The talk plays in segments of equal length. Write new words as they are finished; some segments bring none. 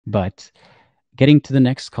But getting to the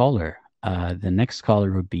next caller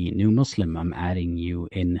would be New Muslim. I'm adding you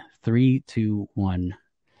in three, two, one.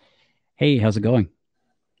 Hey, how's it going?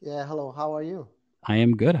 Yeah, hello. How are you? I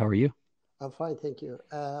am good. How are you? I'm fine, thank you.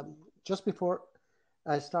 Just before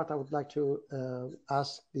I start, I would like to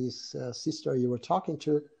ask this sister you were talking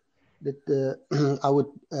to that I would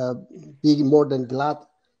be more than glad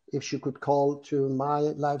if she could call to my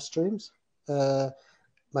live streams. Uh,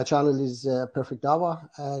 my channel is Perfect Dawah,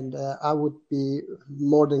 and I would be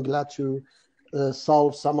more than glad to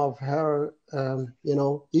solve some of her,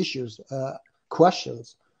 issues,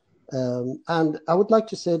 questions. And I would like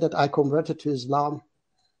to say that I converted to Islam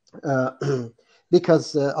uh,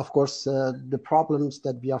 because, of course, the problems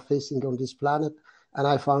that we are facing on this planet, and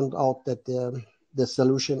I found out that the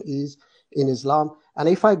solution is in Islam. And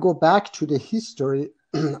if I go back to the history,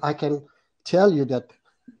 I can tell you that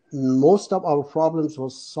most of our problems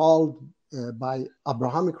was solved by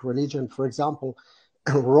Abrahamic religion. For example,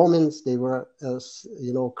 Romans, they were,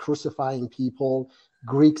 crucifying people.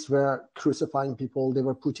 Greeks were crucifying people. They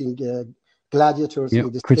were putting gladiators Yeah,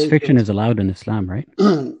 in the crucifixion stadiums. is allowed in Islam, right?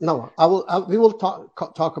 No, we will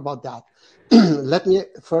talk about that. Let me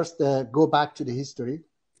first go back to the history.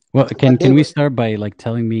 Well, can When they can we were start by like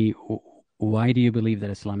telling me why do you believe that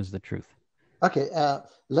Islam is the truth? okay,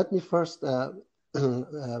 let me first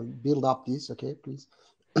build up this. Okay, please.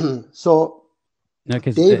 So No,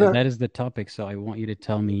 because they were that is the topic. So I want you to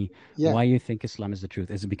tell me yeah why you think Islam is the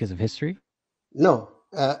truth. Is it because of history? no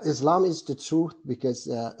Islam is the truth because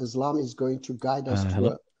Islam is going to guide us to Hello,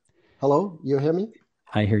 a hello. You hear me?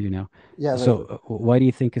 I hear you now. Yeah, very So good. why do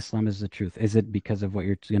you think Islam is the truth? Is it because of what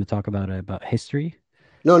you're going to talk about history?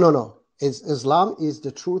 No, no, no. Islam is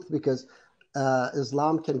the truth because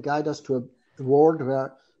Islam can guide us to a world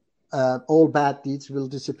where all bad deeds will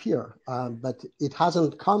disappear. But it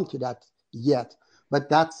hasn't come to that yet. But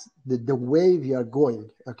that's the way we are going.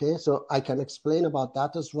 Okay, so I can explain about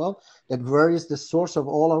that as well. That where is the source of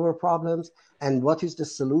all our problems and what is the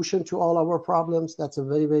solution to all our problems? That's a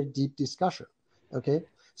very, very deep discussion. Okay,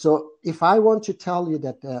 so if I want to tell you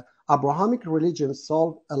that Abrahamic religion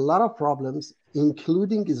solved a lot of problems,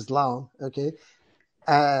 including Islam, okay,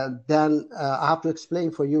 then I have to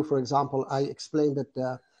explain for you. For example, I explained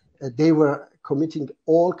that they were committing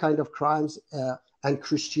all kind of crimes, and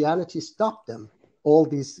Christianity stopped them. All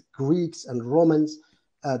these Greeks and Romans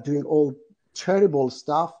doing all terrible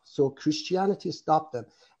stuff, so Christianity stopped them,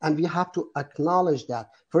 and we have to acknowledge that.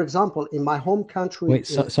 For example, in my home country, Wait,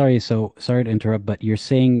 sorry. So sorry to interrupt, but you're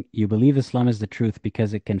saying you believe Islam is the truth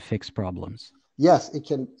because it can fix problems, yes, it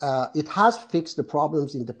can. It has fixed the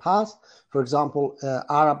problems in the past. For example,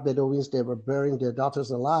 Arab Bedouins, they were burying their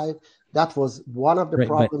daughters alive. That was one of the right?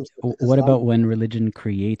 But problems that what Islam. about when religion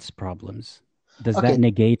creates problems? Does that Okay,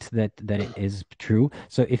 negate that it is true?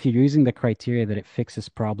 So if you're using the criteria that it fixes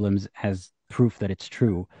problems as proof that it's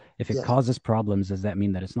true, if it yes. causes problems, does that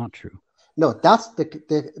mean that it's not true? No, that's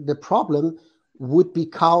the problem would be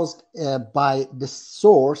caused by the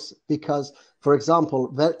source because, for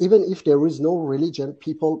example, even if there is no religion,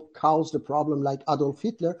 people cause the problem like Adolf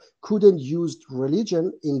Hitler couldn't use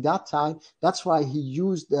religion in that time. That's why he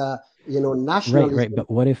used, Right, right. nationalism. But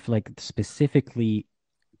what if like specifically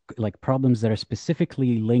like problems that are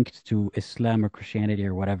specifically linked to Islam or Christianity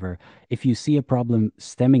or whatever, if you see a problem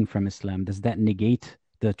stemming from Islam, does that negate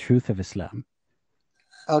the truth of Islam?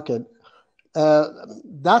 Okay, uh,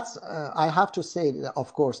 that's I have to say,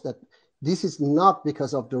 of course, that this is not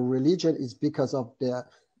because of the religion; it's because of the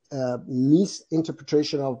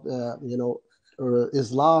misinterpretation of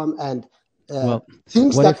Islam and uh, Well,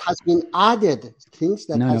 things what that if has been added, things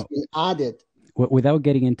that no, has no, been added. without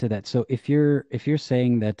getting into that. So if you're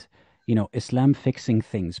saying that, Islam fixing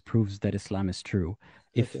things proves that Islam is true,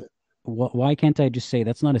 if Okay, why can't I just say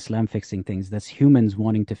that's not Islam fixing things, that's humans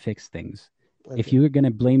wanting to fix things? If okay. you're going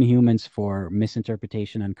to blame humans for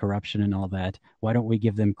misinterpretation and corruption and all that, why don't we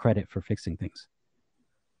give them credit for fixing things?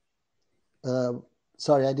 Uh,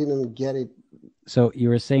 Sorry, I didn't get it. So you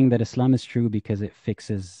were saying that Islam is true because it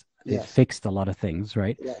Yes, fixed a lot of things,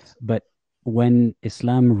 right? yes. But when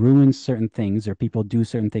Islam ruins certain things or people do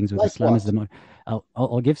certain things with Like Islam as what? the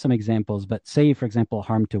I'll give some examples, but say for example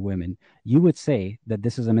harm to women, you would say that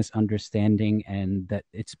this is a misunderstanding and that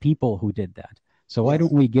it's people who did that. So why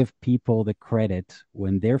don't Yes. we give people the credit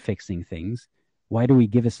when they're fixing things? Why do we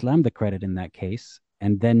give Islam the credit in that case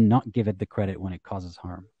and then not give it the credit when it causes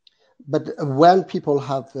harm? But when people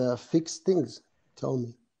have fixed things, tell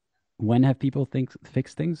me. When have people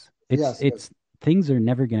fixed things? It's Yes, yes. it's things are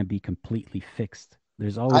never going to be completely fixed.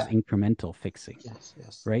 There's I always incremental fixing, yes,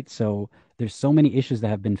 yes. right? So there's so many issues that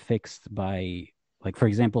have been fixed by, like, for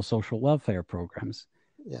example, social welfare programs.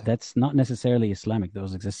 Yeah. That's not necessarily Islamic.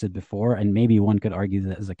 Those existed before, and maybe one could argue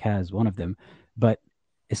that zakah is one of them. But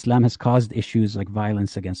Islam has caused issues like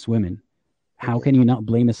violence against women. How Okay. can you not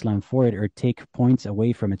blame Islam for it or take points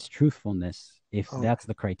away from its truthfulness if All that's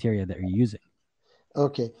the criteria that you're using? right.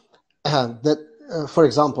 Okay. That, for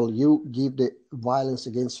example, you give the violence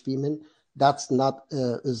against women. That's not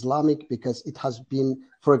Islamic because it has been,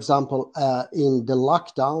 for example, in the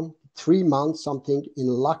lockdown, 3 months something in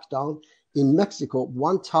lockdown in Mexico,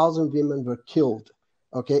 1,000 women were killed.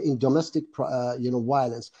 Okay, in domestic,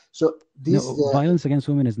 violence. So this, No, violence against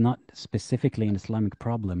women is not specifically an Islamic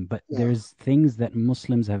problem, but yeah, there's things that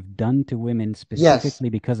Muslims have done to women yes, specifically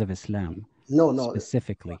because of Islam. no, no,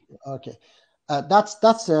 Specifically. okay.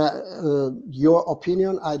 That's your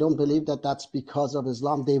opinion. I don't believe that that's because of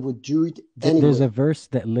Islam. They would do it There's anyway. a verse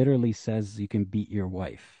that literally says you can beat your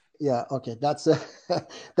wife. Yeah, okay. That's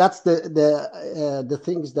that's the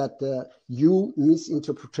things that you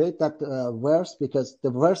misinterpret that verse, because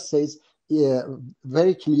the verse says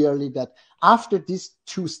very clearly that after these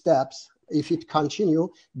two steps, if it continue,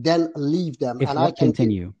 then leave them. If And I what can give,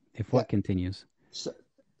 continue? If yeah. what continues? So,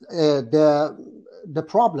 the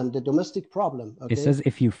problem, the domestic problem. It Okay, says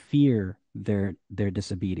if you fear their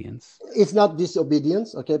disobedience. it's not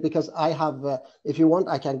disobedience. Okay, because I have, if you want,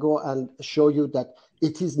 I can go and show you that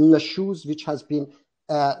it is nashuz, which has been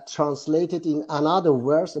translated in another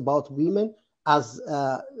verse about women as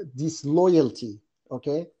disloyalty.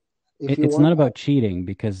 Okay, if you It's want, not about cheating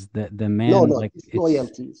because the no, man no, like it's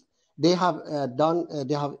disloyalties. They have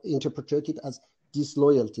they have interpreted it as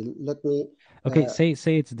disloyalty. Let me, okay, uh,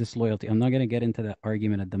 say it's disloyalty. I'm not gonna get into that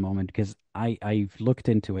argument at the moment because I've looked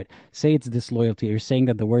into it. Say it's disloyalty. You're saying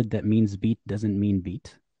that the word that means beat doesn't mean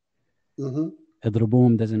beat. mhm.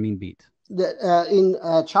 Idrubum doesn't mean beat. In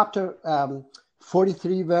chapter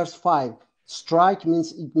 43, verse 5, strike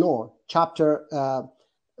means ignore. Chapter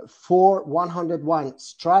 4, 101,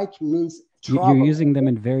 strike means You're trouble. using them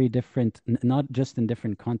in very different, not just in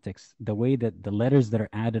different contexts. The way that the letters that are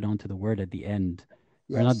added onto the word at the end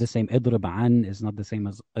are not the Yes, same. Idrub an is not the same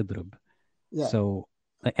as idrub. yeah, So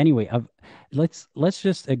anyway, let's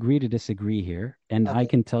just agree to disagree here, and I okay.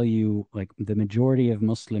 can tell you, like the majority of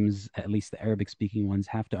Muslims, at least the Arabic-speaking ones,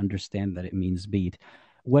 have to understand that it means beat.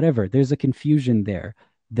 Whatever, there's a confusion there.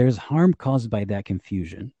 There's harm caused by that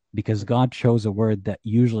confusion because Okay, God chose a word that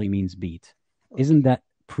usually means beat. Isn't okay. that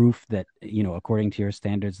proof that, according to your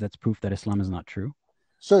standards, that's proof that Islam is not true?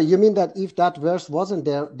 So you mean that if that verse wasn't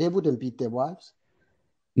there, they wouldn't beat their wives?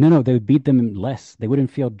 No, no, they would beat them less. They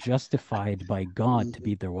wouldn't feel justified by God to Mhm.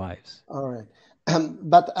 beat their wives. All right.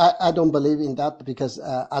 But I don't believe in that because,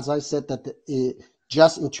 as I said, that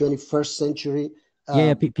just in 21st century, Yeah,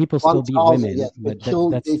 yeah, uh, people still beat 1,000, women, yes, they but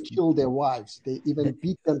killed, they killed their wives. They even that,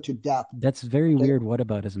 beat them to death. that's very Okay. weird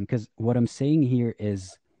whataboutism. Because what I'm saying here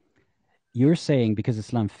is you're saying because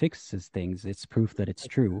Islam fixes things, it's proof that it's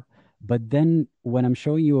true. But then when I'm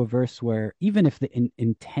showing you a verse where even if the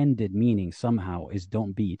intended meaning somehow is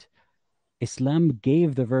don't beat, Islam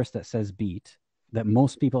gave the verse that says beat, that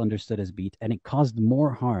most people understood as beat, and it caused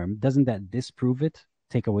more harm. Doesn't that disprove it,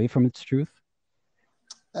 take away from its truth?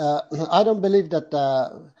 Uh, I don't believe that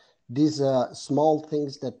these small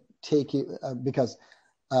things that take it, because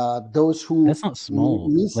those That's who not small.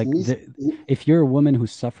 Like if you're a woman who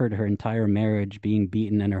suffered her entire marriage being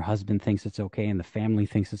beaten and her husband thinks it's okay and the family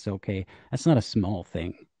thinks it's okay, that's not a small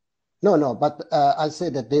thing. no, no, but I say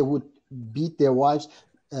that they would beat their wives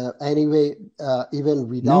anyway, even No,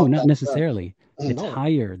 without not that verse. necessarily. It's No.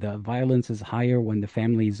 higher. The violence is higher when the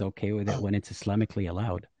family is okay with it, when it's Islamically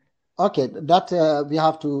allowed. Okay, that we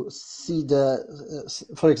have to see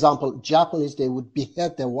for example, Japanese, they would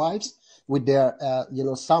behead their wives with their,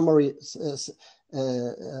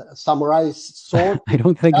 samurai sword. I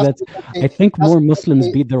don't think Just that's, because I they, think just more because Muslims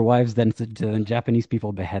they, beat their wives than Japanese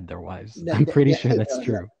people behead their wives. I'm pretty sure that's yeah.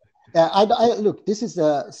 true. Look, this is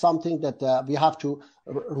something that we have to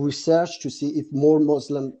research to see if more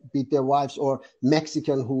Muslim beat their wives or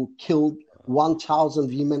Mexican who killed 1,000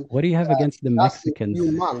 women What do you have against the just in Mexicans?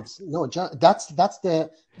 few months. No, that's the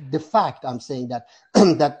fact. I'm saying that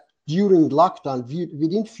that during lockdown,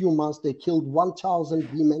 within few months, they killed 1,000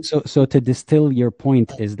 women. So to distill your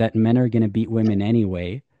point is that men are going to beat women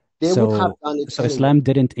anyway. They would have So done it so anyway. Islam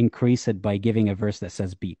didn't increase it by giving a verse that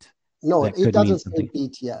says beat. No, That it could mean doesn't say something.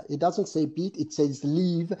 beat here. It doesn't say beat. It says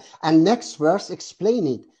leave. And next verse explain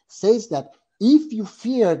it. Says that if you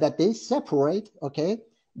fear that they separate, okay,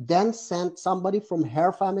 then send somebody from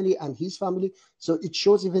her family and his family. So it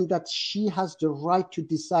shows even that she has the right to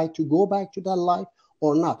decide to go back to that life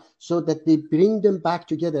or not. So that they bring them back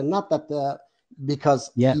together. Not that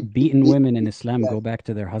because Yeah, he beaten women in Islam yeah, go back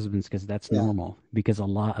to their husbands because that's yeah, normal, because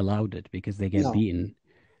Allah allowed it, because they get no. beaten.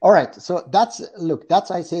 All right. So that's, look, that's,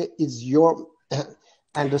 I say, is your And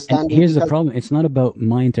understanding, here's the because problem. It's not about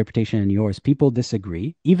my interpretation and yours. People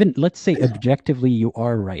disagree. Even let's say objectively you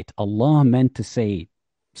are right. Allah meant to say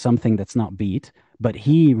something that's not beat, but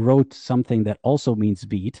he wrote something that also means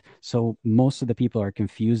beat. So most of the people are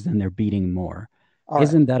confused and they're beating more. all right.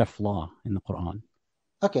 Isn't that a flaw in the Quran?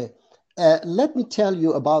 Okay. Let me tell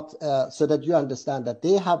you about, so that you understand that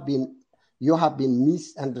you have been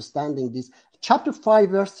misunderstanding this. Chapter 5,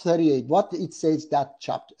 verse 38, what it says, that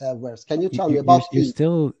chapter verse. Can you tell me about You're beat?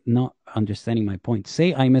 still not understanding my point.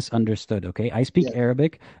 Say I misunderstood, okay? I speak Yes.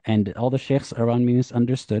 Arabic and all the sheikhs around me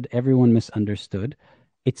misunderstood. Everyone misunderstood.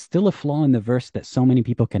 It's still a flaw in the verse that so many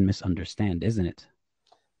people can misunderstand, isn't it?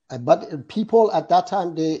 But people at that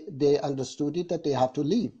time, they understood it, that they have to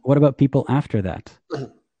leave. What about people after that?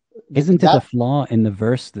 Isn't it a That flaw in the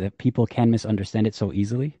verse that people can misunderstand it so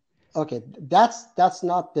easily? Okay, that's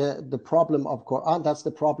not the problem of Quran. That's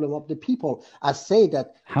the problem of the people. I say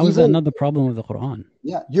that, How is that even, not the problem of the Quran?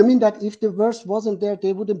 yeah. You mean that if the verse wasn't there,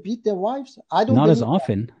 they wouldn't beat their wives? I don't Not as believe that.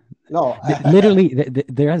 often. No. Literally,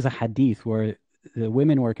 there is a hadith where the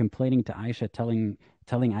women were complaining to Aisha, telling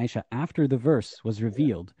Aisha after the verse was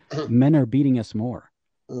revealed, men are beating us more.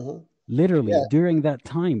 Mhm. Literally, Yeah, during that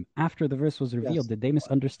time, after the verse was revealed, yes. did they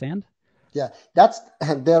misunderstand? Yeah, that's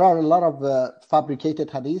there are a lot of fabricated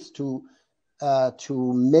hadiths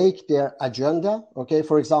to make their agenda. Okay,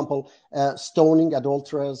 for example, stoning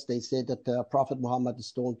adulterers. They say that Prophet Muhammad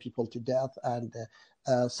stoned people to death, and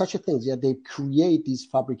such a things. Yeah, they create these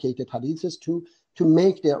fabricated hadiths to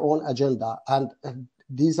make their own agenda, and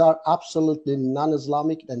these are absolutely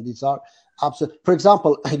non-Islamic, and these are absolute. For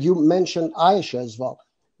example, you mentioned Aisha as well.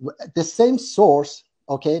 The same source,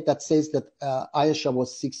 okay, that says that Aisha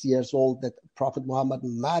was 6 years old, that Prophet Muhammad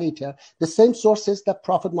married her. The same source says that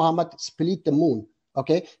Prophet Muhammad split the moon.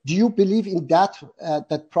 Okay, do you believe in that,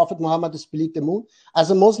 that Prophet Muhammad split the moon? As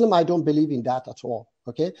a Muslim, I don't believe in that at all.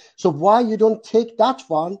 Okay, so why you don't take that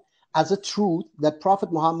one as a truth, that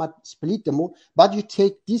Prophet Muhammad split the moon, but you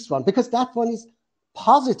take this one, because that one is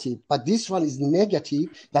positive, but this one is negative,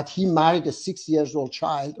 that he married a 6 years old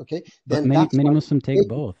child. Okay, But then many that's many one. Muslims take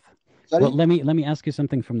both. Well, Sorry. let me ask you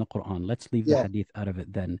something from the Quran. Let's leave the Yeah. hadith out of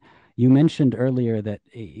it then. You mentioned earlier that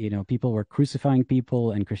people were crucifying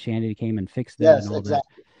people and Christianity came and fixed that and Yes, all that.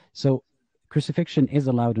 exactly. So crucifixion is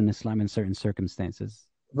allowed in Islam in certain circumstances.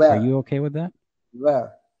 Are Where? you okay with that?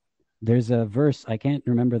 Where? There's a verse, I can't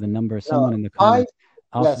remember the number, No. someone in the Five. comments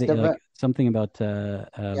off Yes, the the like where. something about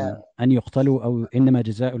Yeah. أن يقتلوا أو إنما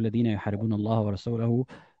جزاء الذين يحاربون الله ورسوله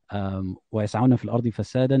ويسعون في الأرض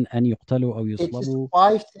فسادا أن يقتلوا أو It is يصلبوا.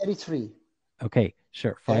 533. Okay,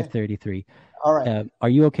 sure. Okay. 533. All right. Are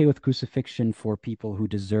you okay with crucifixion for people who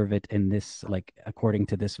deserve it in this, like, according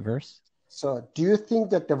to this verse? So, do you think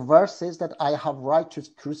that the verse says that I have right to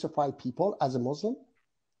crucify people as a Muslim?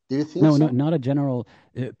 Do you think No, no, so? not a general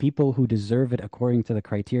people who deserve it according to the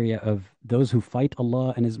criteria of those who fight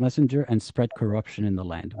Allah and His Messenger and spread corruption in the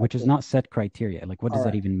land, which is Okay. not set criteria. Like, what All does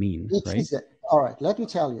that right. even mean, It right? is all right. Let me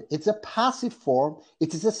tell you, it's a passive form.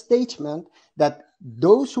 It is a statement that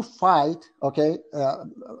those who fight, okay,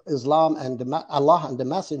 Islam and Allah and the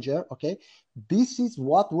Messenger, okay, this is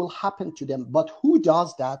what will happen to them. But who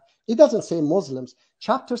does that? It doesn't say Muslims.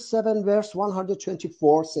 Chapter 7, verse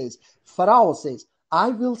 124 says, Pharaoh says, I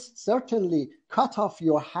will certainly cut off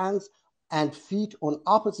your hands and feet on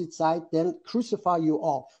opposite side, then crucify you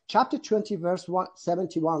all. Chapter 20, verse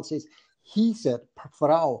 71 says, he said,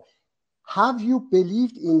 Pharaoh, have you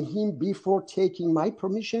believed in him before taking my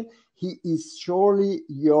permission? He is surely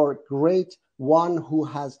your great one who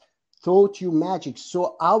has taught you magic.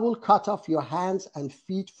 So I will cut off your hands and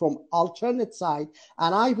feet from alternate side,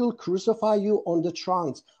 and I will crucify you on the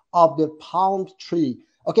trunks of the palm tree.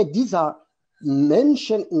 Okay, these are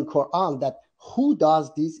mentioned in Quran, that who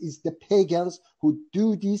does this is the pagans who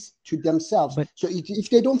do this to themselves. But So if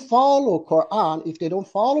they don't follow Quran, if they don't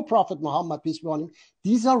follow Prophet Muhammad, peace be on him,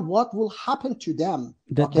 these are what will happen to them.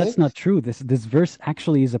 that's Okay? not true. This verse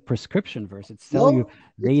actually is a prescription verse. It's telling you No,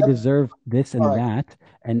 it's they a deserve this all and right. that,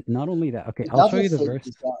 and not only that. Okay, It I'll show doesn't you the say verse.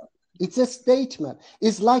 deserve. It's a statement.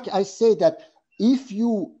 It's like I say that if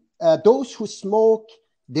you those who smoke,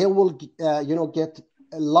 they will get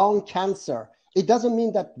lung cancer. It doesn't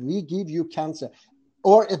mean that we give you cancer.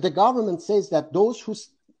 Or if the government says that those who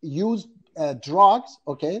use drugs,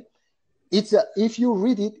 okay, if you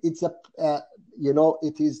read it, it's a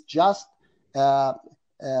it is just uh,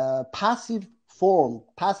 passive form.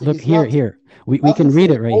 Passive Look is here, not, here. We doesn't can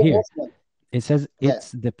read say it right oh here. Muslim. It says Yeah.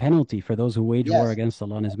 it's the penalty for those who wage war Yes. against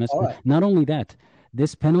Allah and His All Messenger. right. Not only that,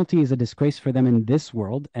 this penalty is a disgrace for them in this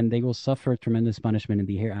world, and they will suffer tremendous punishment in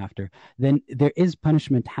the hereafter. Then there is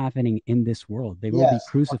punishment happening in this world. They will be Yes.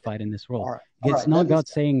 Okay. crucified in this world. All right. All It's right. not Let me God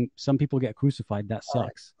saying some people get crucified. That All right.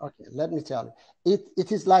 sucks. Okay. Let me tell you.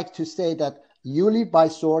 It is like to say that you live by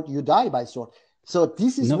sword, you die by sword. So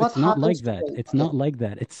this is No, what it's not like happens to that. them. It's Okay. not like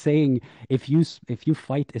that. It's saying if you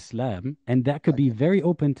fight Islam, and that could be Okay. very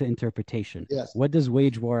open to interpretation. Yes. What does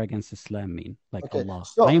wage war against Islam mean? Like Okay. Allah.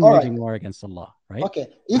 So, I am all right. waging war against Allah, right? Okay.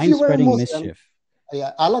 If I'm you were a spreading Muslim, mischief. yeah,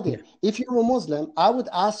 Yeah. Aladdin, if you were a Muslim, I would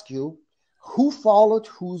ask you who followed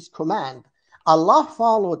whose command? Allah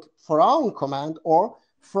followed Pharaoh's command or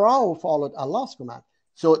Pharaoh followed Allah's command?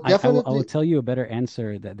 So I will definitely, tell you a better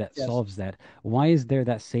answer that yes. solves that. Why is there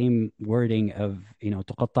that same wording of,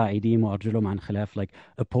 تقطع أيديهم وأرجلهم عن خلاف, like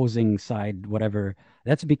opposing side, whatever?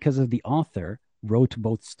 That's because of the author wrote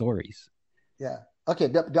both stories. Yeah. Okay.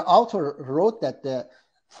 The author wrote that the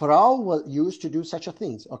Pharaoh was used to do such a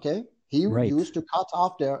things. Okay. He Right. used to cut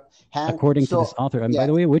off their hand. According to this So author. And by yes,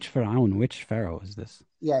 the way, which pharaoh is this?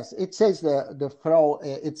 yes. It says the Pharaoh.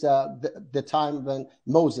 It's the time when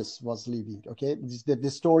Moses was living. Okay. It's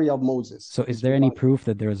the story of Moses So is is there any one. proof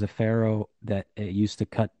that there was a pharaoh that used to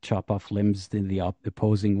chop off limbs in the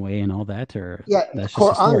opposing way and all that, or Yeah, that's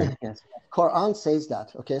just a story? Quran. Yes, Quran says that.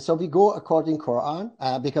 Okay, so we go according Quran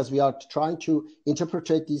because we are trying to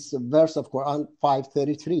interpret this verse of Quran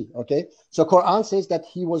 533. Okay, so Quran says that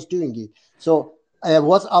he was doing it. So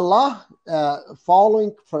was Allah following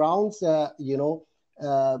Pharaoh's uh,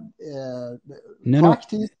 uh, No, no.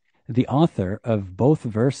 practice? The author of both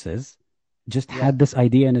verses just Yeah. had this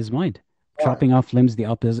idea in his mind, All right. chopping off limbs the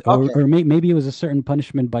opposite, Okay. or maybe it was a certain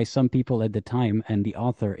punishment by some people at the time, and the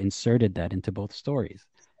author inserted that into both stories.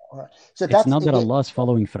 All right. So It's that's not that again. Allah is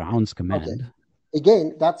following Fir'aun's Okay. command. Again,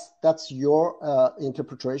 that's your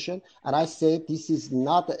interpretation, and I say this is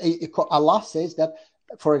not. Allah says that,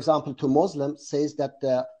 for example, to Muslims says that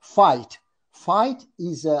fight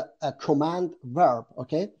is a command verb.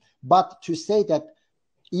 Okay, but to say that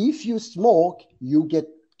if you smoke you get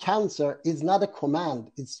cancer is not a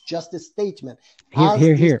command, it's just a statement. As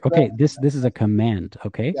this Here. Okay, this is a command.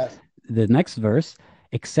 Okay, yes, the next verse,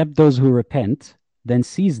 except those who repent, then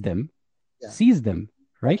yeah, seize them,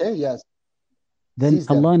 right? okay, yes, Then seize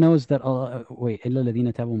them, Allah knows that Allah, wait, إلا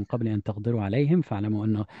الذين تابوا من قبل أن تقدروا عليهم فاعلموا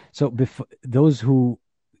أنه. So those who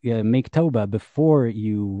make tawbah before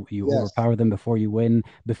you yes, overpower them, before you win,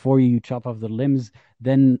 before you chop off the limbs,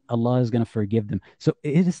 then Allah is going to forgive them. So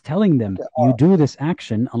it is telling them okay, all you right, do this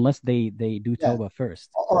action unless they do yeah, tawbah first.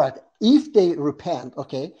 all right. If they repent,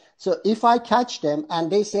 okay, so if I catch them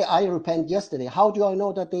and they say I repent yesterday, how do I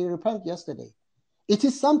know that they repent yesterday? It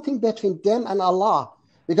is something between them and Allah,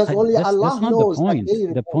 because only That's Allah not the knows that point. they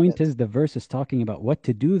The point repented. is the verse is talking about what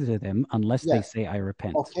to do to them unless they Yes. say I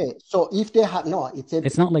repent. Okay. So if they have no, it's a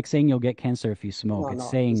It's not like saying you'll get cancer if you smoke. no, It's no.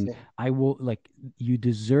 It's saying a, I will, like, you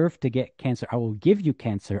deserve to get cancer. I will give you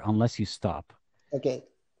cancer unless you stop. okay.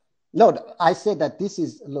 No, I said that this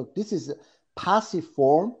is look, this is passive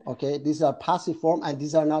form. Okay, these are passive form, and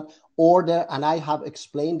these are not order. And I have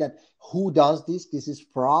explained that who does this. This is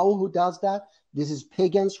Pharaoh who does that. This is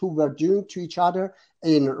pagans who were doing to each other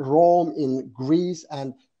in Rome, in Greece,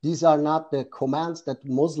 and these are not the commands that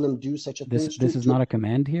Muslims do such a things This is to. not a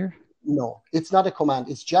command here. No, it's not a command.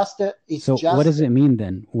 It's just a. It's So what just does it mean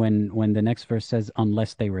then when the next verse says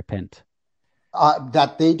unless they repent?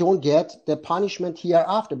 that they don't get the punishment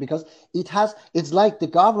hereafter, because it's like the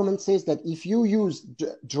government says that if you use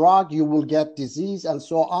drug you will get disease and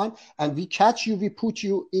so on, and we catch you, we put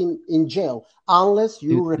you in jail unless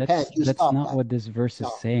you Dude, repent, you that's stop not that. what this verse is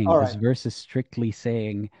No. saying. All This right. verse is strictly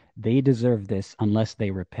saying they deserve this unless they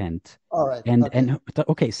repent. All right. And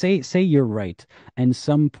Okay. okay, say you're right, and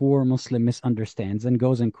some poor Muslim misunderstands and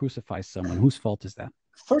goes and crucifies someone. Whose fault is that?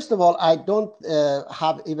 First of all, I don't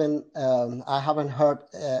have even I haven't heard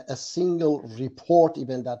a single report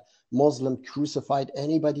even that Muslim crucified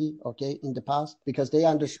anybody, okay, in the past, because they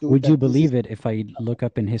understood Would you that this is believe it if I look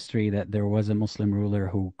up in history that there was a Muslim ruler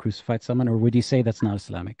who crucified someone, or would you say that's not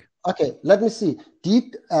Islamic? okay. Let me see.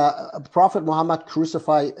 Did Prophet Muhammad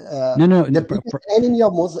crucify No, no, the biggest enemy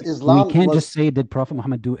of Muslim we Islam can't just was say, did Prophet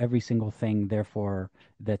Muhammad do every single thing, therefore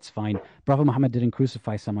that's fine. Prophet Muhammad didn't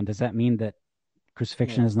crucify someone. Does that mean that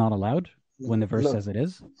crucifixion no, is not allowed no. when the verse Look, says it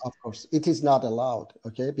is? of course, it is not allowed,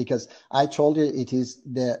 okay? Because I told you it is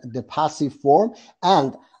the passive form,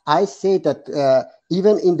 and I say that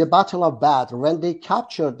even in the Battle of Badr, when they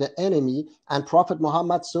captured the enemy, and Prophet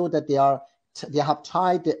Muhammad saw that they have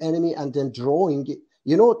tied the enemy and then drawing it,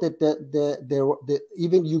 you know that the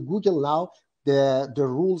even you Google now the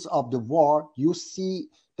rules of the war, you see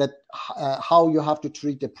that how you have to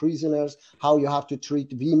treat the prisoners, how you have to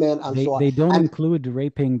treat women, and They so on. they don't And include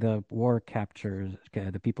raping the war captures,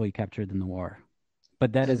 the people you captured in the war.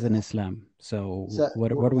 But that is in Islam. So so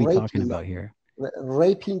what are we talking raping, no, about here?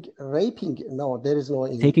 raping, no, there is no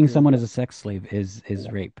Taking in someone as a sex slave is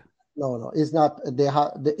rape. no, no, it's not. They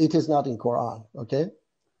have it is not in Quran. Okay,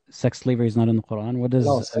 Sex slavery is not in the Quran. What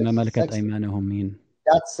no, does sex, مَمَلَكَتْ sex. أَيْمَانُهُم mean?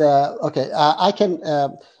 That's okay. I can.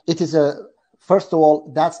 It is a first of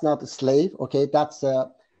all, that's not a slave. Okay, that's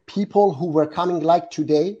people who were coming like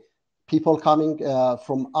today. People coming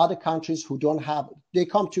from other countries who don't have. They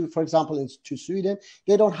come to, for example, to Sweden.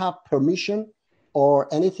 They don't have permission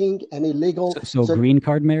or anything, any So, legal. so So green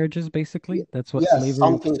card marriages, basically? That's what yes, slavery,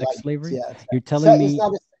 something sex like this. slavery? Yes. You're So telling it's me,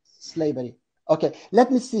 not a slavery. Okay,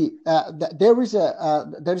 let me see. There is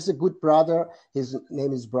a good brother. His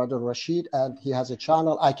name is Brother Rashid, and he has a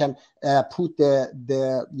channel. I can put the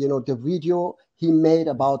the video he made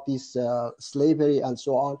about this slavery and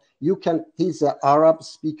so on. You can. He's an Arab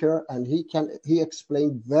speaker, and he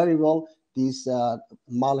explained very well this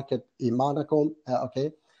Malakat Imanakum.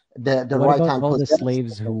 Okay, the what right about hand all the possessed.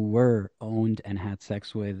 slaves who were owned and had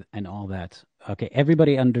sex with and all that? Okay,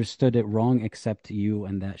 everybody understood it wrong except you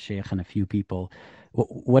and that sheikh and a few people.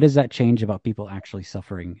 What does that change about people actually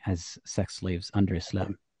suffering as sex slaves under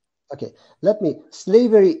Islam? Okay, let me.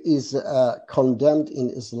 Slavery is condemned in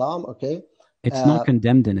Islam. Okay, It's not uh,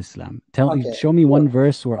 condemned in Islam. okay, Show me one look.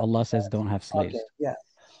 verse where Allah says don't have Okay, slaves. yeah.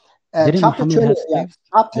 Didn't Chapter Muhammad 20, have yeah, slaves?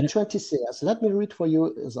 chapter Didn't 26. Let me read for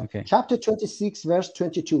you. okay. Chapter 26, verse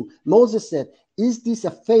 22. Moses said, "Is this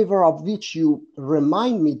a favor of which you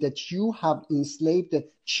remind me that you have enslaved the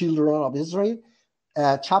children of Israel?"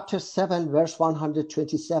 Chapter 7, verse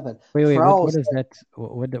 127. Wait. Pharaoh What does said, that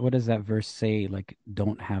what does that verse say? Like,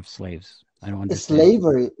 don't have slaves. I don't understand.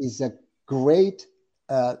 slavery is a great,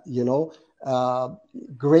 uh, you know, uh,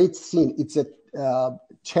 great sin. It's a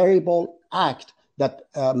terrible act that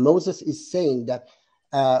Moses is saying that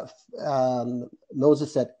uh,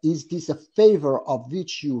 Moses said, "Is this a favor of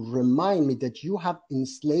which you remind me that you have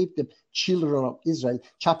enslaved the children of Israel?"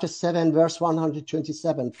 Chapter 7, verse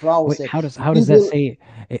 127. Pharaoh Wait, said, how "We does that will," say?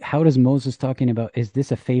 How does Moses talking about? Is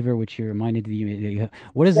this a favor which you reminded you?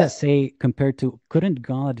 What does that yes, say compared to? Couldn't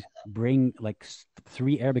God bring like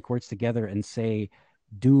three Arabic words together and say,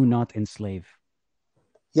 "Do not enslave"?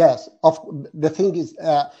 yes. Of the thing is,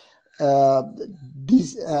 uh,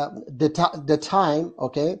 this the time,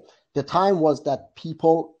 okay, the time was that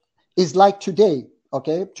people is like today.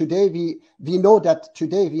 Okay, today we know that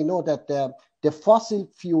the fossil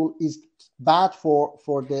fuel is bad for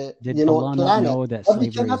the Did Allah not planet, know that but we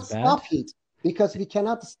slavery is cannot bad? stop it because we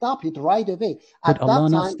cannot stop it right away. Could At that Allah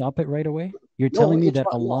not time, stop it right away? You're no, telling me it that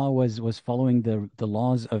was no. Allah was following the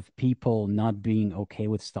laws of people not being okay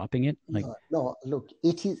with stopping it? Like, No, no, look,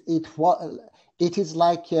 it is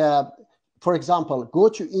like, for example, go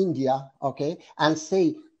to India, okay, and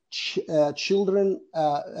say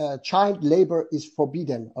child labor is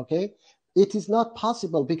forbidden, okay. It is not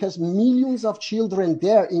possible because millions of children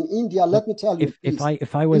there in India. look, Let me tell you, if please,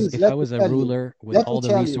 if please, I let me was a tell you, ruler with let me all the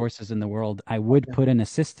tell you. resources in the world, I would Okay, put in a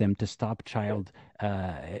system to stop child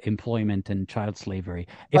employment and child slavery.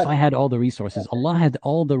 If I but had all the resources, Allah had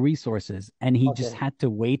all the resources, and He just okay. had to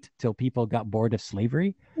wait till people got bored of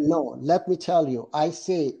slavery. No, let me tell you, I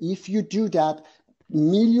say if you do that,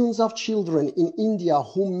 millions of children in India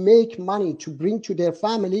who make money to bring to their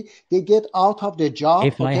family, they get out of the job,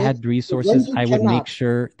 If I okay? had When resources, you I would make cannot,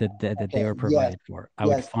 sure that they okay, were yes, provided for. I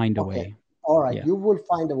would yes, find a okay, way. all right, Yeah. you will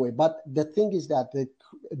find a way. But the thing is that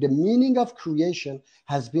the meaning of creation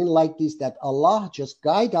has been like this, that Allah just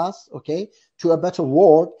guide us, okay, to a better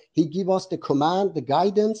world. He give us the command, the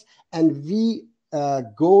guidance, and we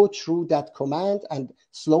go through that command, and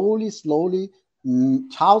slowly,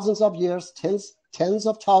 thousands of years, tens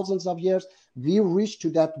of thousands of years, we reach to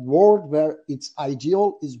that world where it's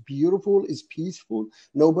ideal, is beautiful, is peaceful.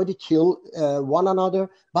 Nobody kill one another,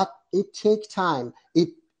 but it take time.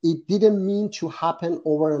 It didn't mean to happen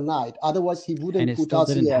overnight. Otherwise, he And wouldn't it put still us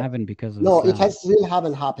didn't here. happen because of No, it Islam. has still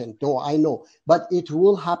haven't happened. No, I know, but it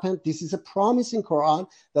will happen. This is a promise in Quran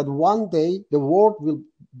that one day the world will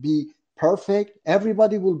be perfect.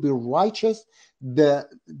 Everybody will be righteous. The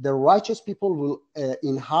righteous people will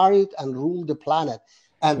inherit and rule the planet.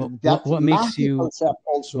 Well, And that what makes Mahdi you concept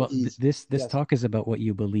also well, is this yes. talk is about what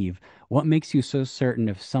you believe. What makes you so certain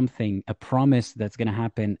of something, a promise that's going to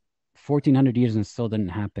happen 1400 years and still didn't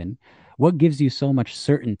happen? What gives you so much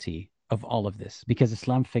certainty of all of this? Because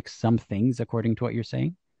Islam fixed some things according to what you're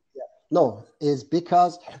saying? No, is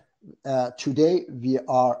because today we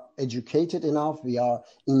are educated enough, we are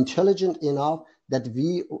intelligent enough that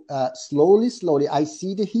we slowly, I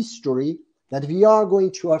see the history that we are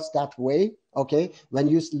going towards that way. Okay, when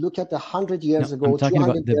you look at 100 years No, I'm ago, talking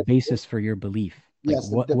 200 about the years ago, basis for your belief. Like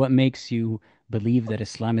yes, what makes you believe that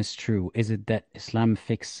Islam is true? Is it that Islam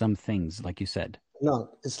fixed some things, like you said? no,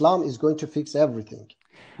 Islam is going to fix everything.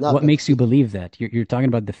 Not What that makes you believe that? You're talking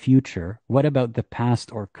about the future. What about the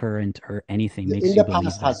past or current or anything in makes you the believe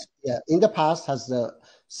past that? has, yeah, in the past has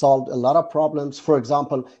solved a lot of problems. For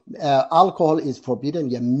example, alcohol is forbidden.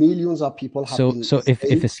 Yeah, millions of people have So been so if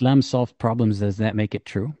saved. Islam solved problems, does that make it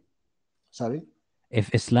true? Sorry.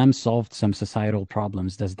 If Islam solved some societal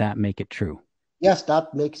problems, does that make it true? Yes,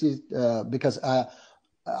 that makes it because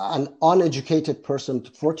an uneducated person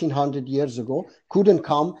 1400 years ago couldn't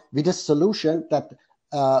come with a solution that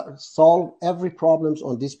solve every problems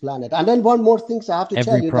on this planet. And then one more thing I have to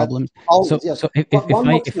tell Every you that problem. So always, yes, so if one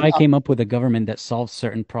I more if thing, I came up with a government that solves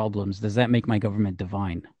certain problems, does that make my government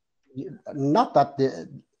divine? not that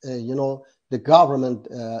the government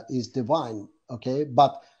is divine, okay,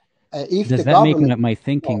 but if the Does that make government, my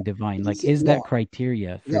thinking no, divine? it Like, is is that no.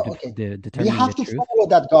 criteria for Yeah, okay. We determining the have to truth? follow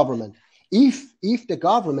that government. If the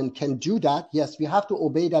government can do that, yes, we have to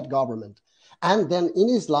obey that government. And then in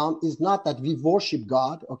Islam is not that we worship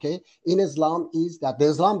God, okay? In Islam is that the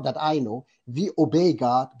Islam that I know, we obey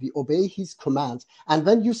God, we obey His commands. And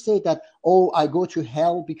when you say that, oh, I go to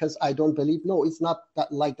hell because I don't believe, no, it's not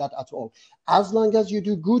that like that at all. As long as you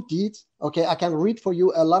do good deeds, okay, I can read for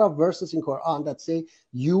you a lot of verses in Quran that say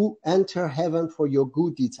you enter heaven for your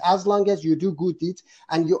good deeds. As long as you do good deeds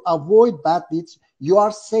and you avoid bad deeds, you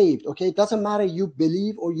are saved. Okay, it doesn't matter you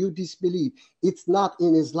believe or you disbelieve. It's not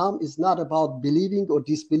in Islam, it's not about believing or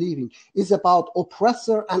disbelieving. It's about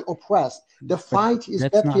oppressor and oppressed. The But fight is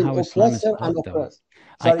that's not between how Islam is oppressor and taught, though. oppressed.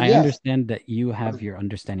 Sorry, I yes, understand that you have your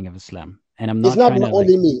understanding of Islam, and I'm it's not not trying to like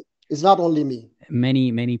only me. It's not only me.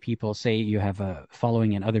 many people say you have a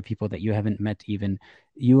following and other people that you haven't met even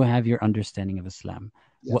you have your understanding of Islam.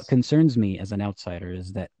 What Yes, concerns me as an outsider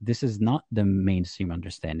is that this is not the mainstream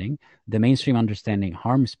understanding. The mainstream understanding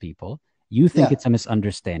harms people. You think yeah. it's a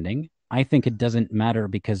misunderstanding. I think it doesn't matter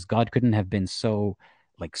because God couldn't have been so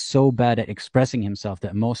bad at expressing himself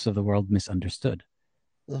that most of the world misunderstood.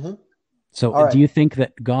 Hmm. So All do right. you think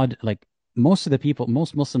that God, like most of the people,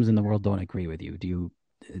 most Muslims in the world don't agree with you?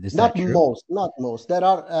 Is that Not true? most, not most. There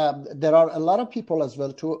are a lot of people as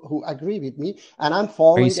well too who agree with me, and I'm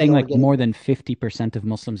Are you following an saying like organization. more than 50% of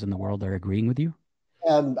Muslims in the world are agreeing with you?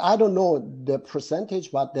 I don't know the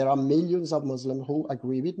percentage, but there are millions of Muslims who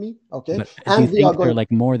agree with me. Okay, But do you and we are think they're going.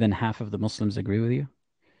 like more than half of the Muslims agree with you?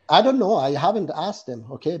 I don't know. I haven't asked them.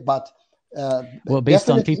 Okay, but uh, Well, based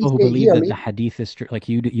on definitely, people if who they believe hear that me, the hadith is true, like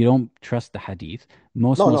you don't trust the hadith.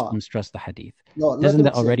 Most no, no, Muslims trust the hadith. no. Doesn't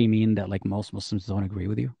that already mean that like most Muslims don't agree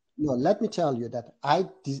with you? No, let me tell you that I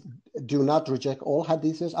do not reject all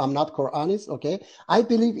hadiths. I'm not Quranist, okay? I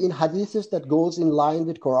believe in hadiths that goes in line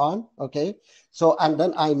with Quran, okay? So, and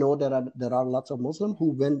then I know there are lots of Muslims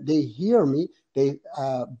who, when they hear me, they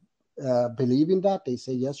believe in that. They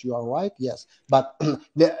say, yes, you are right, yes. But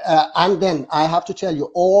and then I have to tell you,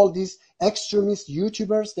 all these extremist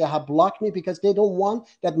YouTubers, they have blocked me because they don't want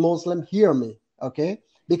that Muslim hear me, okay?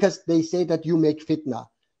 Because they say that you make fitna,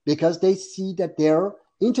 because they see that their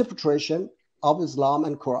interpretation of Islam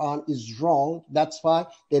and Quran is wrong. That's why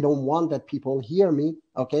they don't want that people hear me.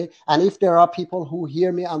 Okay. And if there are people who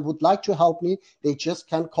hear me and would like to help me, they just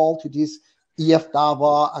can call to this EF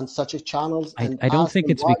Dawah and such a channels and I don't ask think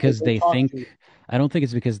them it's why they because don't they talk to me. think I don't think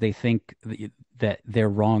it's because they think that they're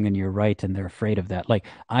wrong and you're right and they're afraid of that. Like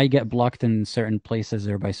I get blocked in certain places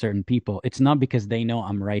or by certain people. It's not because they know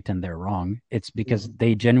I'm right and they're wrong. It's because Mhm.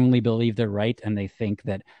 they genuinely believe they're right and they think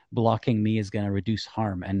that blocking me is going to reduce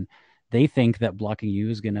harm and they think that blocking you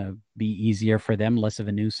is going to be easier for them, less of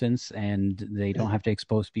a nuisance, and they don't have to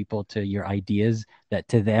expose people to your ideas that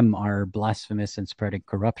to them are blasphemous and spreading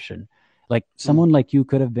corruption. Like Mhm. someone like you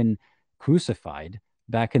could have been crucified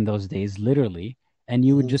back in those days, literally, and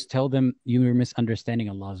you would Mhm. just tell them you were misunderstanding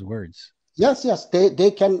Allah's words. Yes, yes,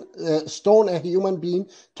 they can stone a human being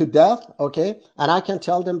to death, okay? And I can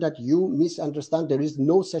tell them that you misunderstand. There is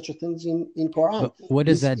no such a thing in Quran. But what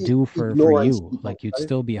does This that do for ignorance you? people. Like you'd Sorry,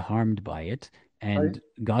 still be harmed by it. sorry. And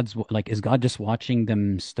God's like, is God just watching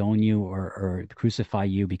them stone you or crucify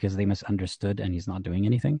you because they misunderstood and he's not doing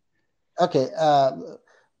anything? Okay,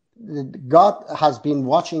 God has been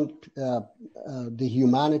watching the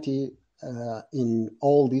humanity in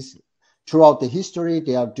all this throughout the history.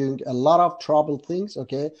 They are doing a lot of trouble things.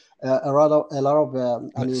 Okay, a lot of.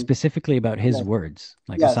 I But mean, specifically about his yes, words,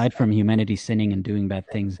 like yes. aside from humanity sinning and doing bad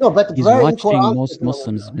things, No, but he's where in watching Quran? most No, no,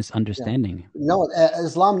 Muslims no. Yeah. misunderstanding. No,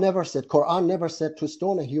 Islam never said. Quran never said to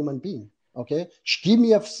stone a human being. Okay, give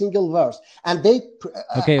me a single verse, and they.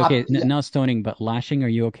 Okay, okay, Yeah. not stoning, but lashing. Are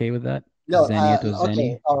you okay with that? No, Zaniyat was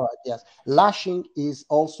okay, zani. all right, yes. Lashing is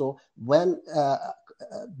also when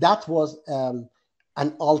that was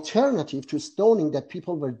an alternative to stoning that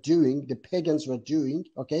people were doing, the pagans were doing,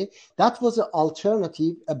 okay? That was an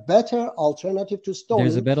alternative, a better alternative to There's a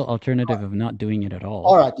stoning. better alternative of not doing it at All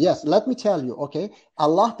all. right, yes, let me tell you, okay?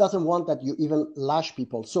 Allah doesn't want that you even lash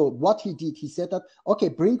people. So what he did, he said that, okay,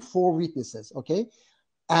 bring 4 witnesses, okay?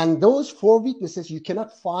 And those 4 witnesses you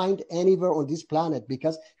cannot find anywhere on this planet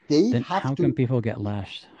because they Then have how come to. people get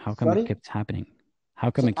lashed? How come it Sorry? keeps happening?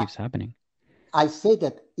 How come So it keeps happening? I say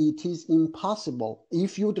that it is impossible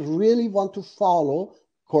if you really want to follow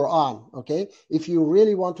Quran, okay? If you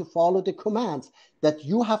really want to follow the commands, that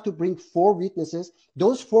you have to bring 4 witnesses.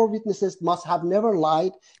 Those 4 witnesses must have never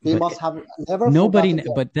lied. They But must have never nobody,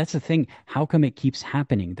 forgotten but that's the thing. How come it keeps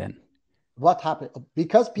happening then? what happened.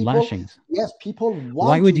 Because people, Lashings. yes, people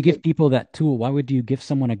Why want would to. you give people that tool? Why would you give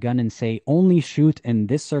someone a gun and say, only shoot in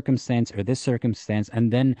this circumstance or this circumstance,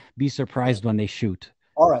 and then be surprised when they shoot?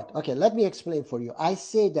 All right, okay, let me explain for you. I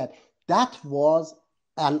say that that was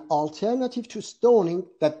an alternative to stoning,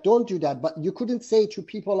 that don't do that. But you couldn't say to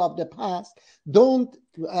people of the past, don't,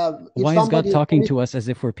 if Why is God somebody talking to us as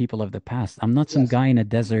if we're people of the past? I'm not some yes. guy in a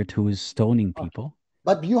desert who is stoning people.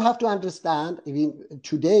 But you have to understand, I mean,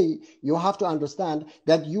 today, you have to understand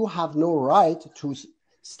that you have no right to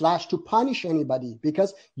slash to punish anybody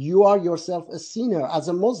because you are yourself a sinner. As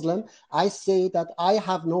a Muslim, I say that I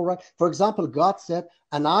have no right. For example, God said,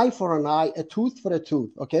 an eye for an eye, a tooth for a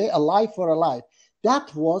tooth, okay? A life for a life.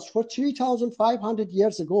 That was for 3,500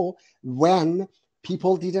 years ago when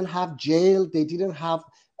people didn't have jail, they didn't have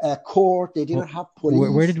a court, they Well, didn't have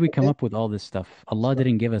where police, did we come okay? up with all this stuff? Allah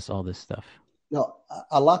didn't give us all this stuff. No,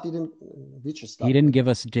 Allah didn't, which He stuff? didn't give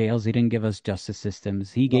us jails. He didn't give us justice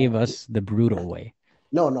systems. He gave No, us the brutal way.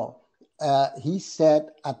 no, no. He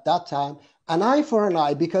said at that time, an eye for an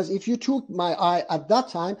eye, because if you took my eye at that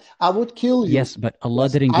time, I would kill you. Yes, but Allah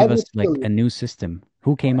Yes, didn't I give would us kill like you. a new system.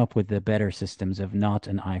 Who All came right. up with the better systems of not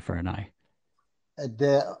an eye for an eye?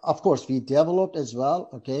 Of course, we developed as well,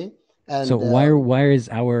 okay? So And why is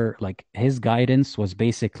our like his guidance was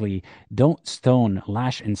basically don't stone,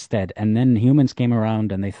 lash instead. And then humans came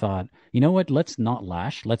around and they thought, you know what, let's not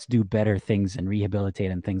lash, let's do better things and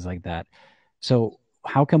rehabilitate and things like that. So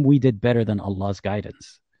how come we did better than Allah's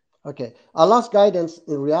guidance? okay, Allah's guidance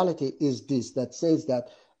in reality is this that says that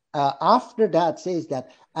after that says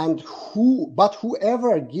that, but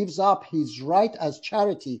whoever gives up his right as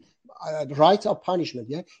charity, right of punishment,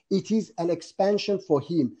 yeah, it is an expansion for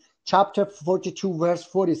him. Chapter 42, verse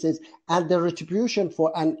 40 says, and the retribution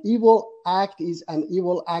for an evil act is an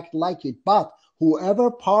evil act like it. But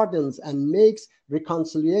whoever pardons and makes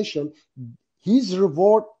reconciliation, his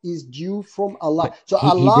reward is due from Allah. But So he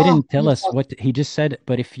Allah didn't tell gives us us. what he just said,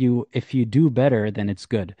 but if you do better, then it's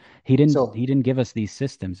good. He didn't So he didn't give us these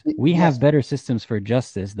systems. We yes, have better systems for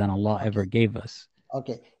justice than Allah ever okay, gave us.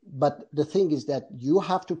 okay. But the thing is that you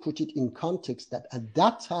have to put it in context that at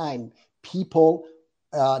that time people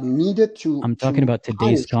needed I'm talking to about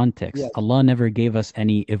today's punish. context. Yes. Allah never gave us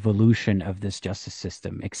any evolution of this justice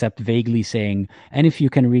system, except vaguely saying, and if you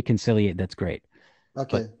can reconciliate, that's great.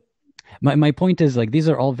 But Okay. my point is like these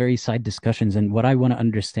are all very side discussions, and what I want to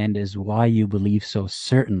understand is why you believe so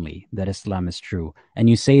certainly that Islam is true. And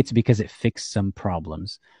you say it's because it fixed some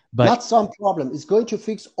problems. But Not some problem. It's going to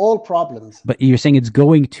fix all problems. but you're saying it's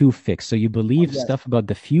going to fix. So you Oh, believe yes. stuff about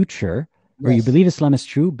the future, or you Yes. believe Islam is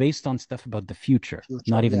true based on stuff about the future, Future.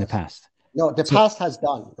 not even the Yes. past. No, the So past has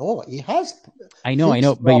done. No, it has I know,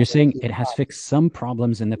 fixed but you're problems saying in it the has past. fixed some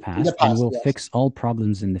problems in the In the past and past, will yes. fix all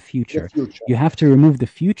problems in the In the future. future. You have to remove the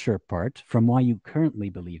future part from why you currently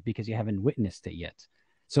believe because you haven't witnessed it yet.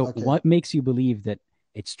 So Okay. what makes you believe that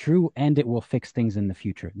it's true and it will fix things in the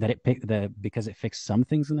future? That because it fixed some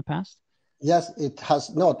things in the past? Yes, it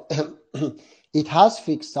has not. It has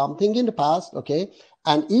fixed something in the past, okay?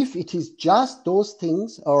 And if it is just those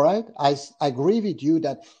things, all right, I agree with you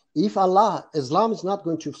that if Islam is not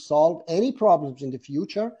going to solve any problems in the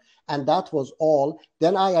future, and that was all,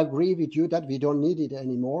 then I agree with you that we don't need it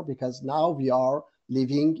anymore because now we are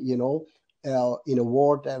living, in a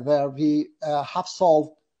world where we have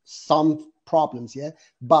solved some problems, yeah?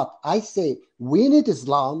 But I say we need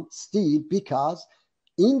Islam still because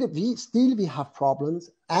we have problems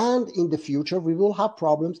and in the future we will have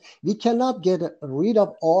problems. We cannot get rid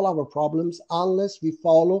of all our problems unless we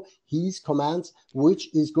follow his commands, which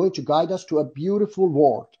is going to guide us to a beautiful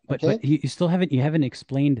world. But Okay. you still haven't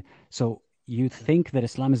explained. So you think that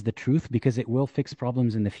Islam is the truth because it will fix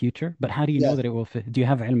problems in the future, but how do you know Yes. that it will do you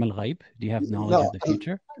have ilm al-ghaib? Do you have knowledge of No, the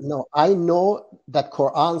future? no, I know that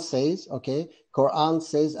Quran says, okay, Quran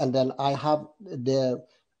says, and then I have the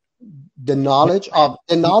But knowledge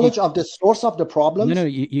of the source of the no, problems.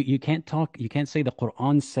 you can't talk, you can't say the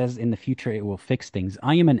Quran says in the future it will fix things.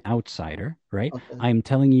 I am an outsider, right? Okay. I am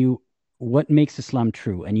telling you what makes Islam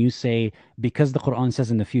true, and you say because the Quran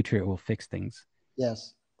says in the future it will fix things.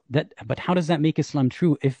 Yes. But how does that make Islam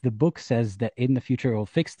true if the book says that in the future it will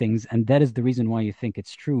fix things, and that is the reason why you think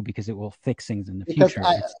it's true because it will fix things in the Because future?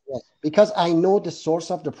 I It's yes, because I know the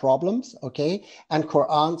source of the problems, okay, and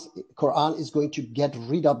Quran is going to get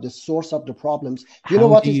rid of the source of the problems. Do you know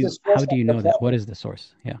what is the how source do of you the know that? What problem? is the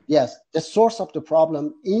source? Yeah. Yes, the source of the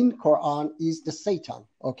problem in Quran is the Satan.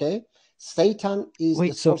 Okay, Satan is the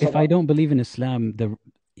Wait, so source if of I all. don't believe in Islam,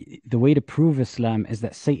 the way to prove Islam is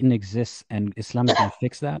that Satan exists and Islam is going to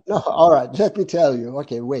fix that? No, all right, let me tell you.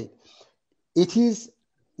 Okay, wait. It is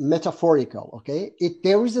metaphorical. Okay,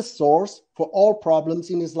 there is a source for all problems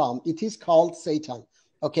in Islam. It is called Satan.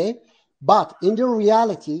 Okay, but in the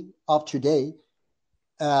reality of today,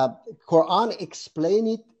 uh, Quran explain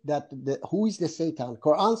it that who is the Satan.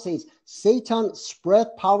 Quran says Satan spread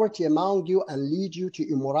poverty among you and lead you to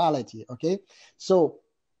immorality. Okay, so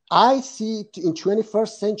I see it in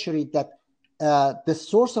 21st century that the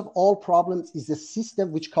source of all problems is a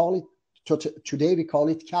system which call it today we call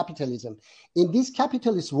it capitalism. In this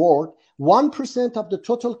capitalist world, 1% of the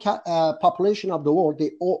total population of the world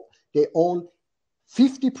they own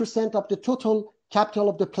 50% of the total capital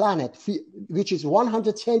of the planet, which is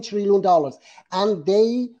 $110 trillion. And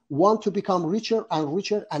they want to become richer and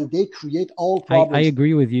richer, and they create all I problems.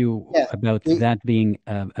 agree with you Yes, about they, that being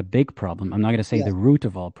a big problem. I'm not going to say the yes. root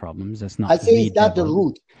of all problems. That's not I say the is that the devil.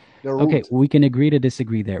 root, the Okay, root. we can agree to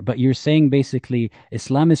disagree there, but you're saying basically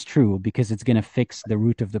Islam is true because it's going to fix the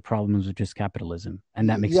root of the problems, which is capitalism, and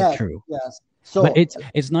that makes it Yes, true. yes. But So,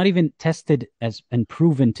 it's not even tested as and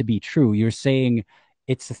proven to be true. You're saying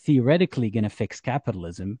it's theoretically going to fix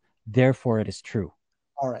capitalism, therefore it is true.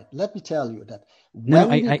 all right, let me tell you that No, when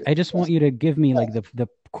we, I just want yes, you to give me like yes, the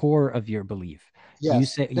core of your belief. You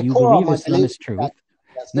yes, say the you core of believe my Islam belief is is that, truth.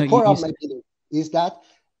 yes, No, the core of my belief is that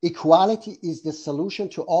equality is the solution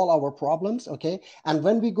to all our problems, okay? And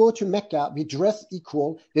when we go to Mecca, we dress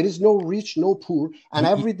equal. There is no rich, no poor. And you,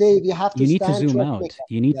 every day we have to you need to stand zoom to out. Mecca.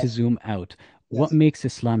 You need to Yes, zoom out. What yes, makes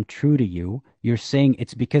Islam true to you? You're saying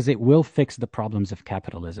it's because it will fix the problems of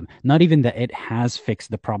capitalism. Not even that it has fixed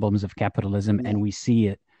the problems of capitalism no, and we see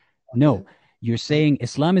it. okay, No, you're saying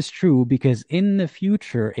Islam is true because in the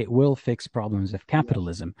future it will fix problems of yes.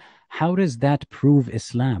 capitalism. How does that prove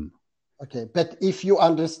Islam? Okay, but if you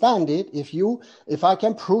understand it, if I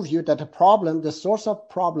can prove you that the problem, the source of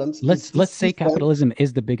problems is Let's this say system capitalism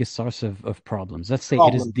is the biggest source of problems. Let's say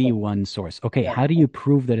it is problem. the one source. Okay, Yes, how do you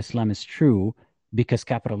prove that Islam is true because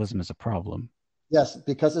capitalism is a problem? yes,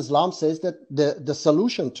 because Islam says that the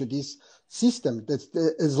solution to this system, that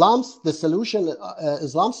Islam's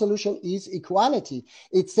solution is equality.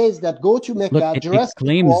 It says that go to Look, Mecca, it dress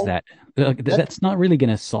claims equal. that Let that's not really going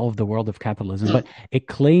to solve the world of capitalism, but it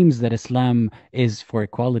claims that Islam is for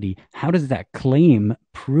equality. How does that claim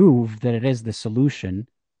prove that it is the solution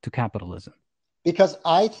to capitalism? because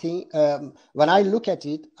I think when I look at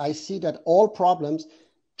it, I see that all problems,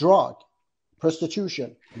 drug,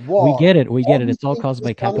 prostitution, We war, get it. We get it. It's all everything caused is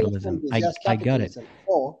by coming from capitalism. this. Yes, I got it. capitalism.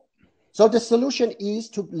 So the solution is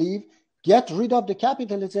to leave, get rid of the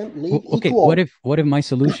capitalism, live Okay, equal. what if my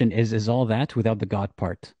solution is all that without the God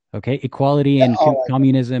part? Okay, equality and All right.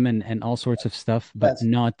 communism and all sorts of stuff, but Yes.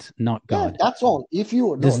 not Yeah, God. that's all. If you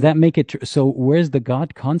no, Does look. that make it true? So where's the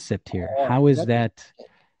God concept here? All right, How is let me. that?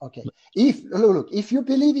 Okay. If look, if you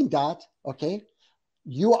believe in that, okay,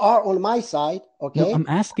 you are on my side. No, Okay. I'm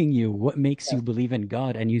asking you, what makes you Yes. believe in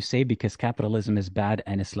God? And you say because capitalism is bad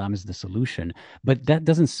and Islam is the solution. But that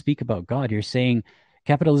doesn't speak about God. You're saying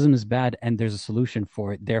capitalism is bad and there's a solution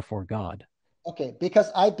for it, therefore God. Okay,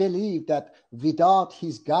 because I believe that without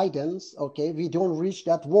his guidance, okay, we don't reach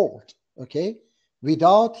that world. Okay,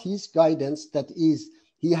 without his guidance, that is,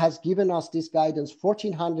 he has given us this guidance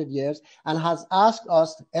 1400 years and has asked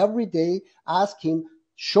us every day, ask him,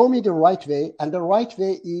 show me the right way. And the right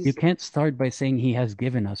way You is, can't start by saying he has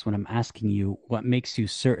given us when I'm asking you what makes you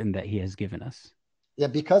certain that he has given us. yeah,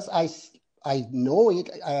 because I know it.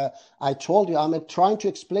 I told you, I'm trying to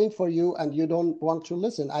explain for you, and you don't want to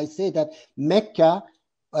listen. I say that Mecca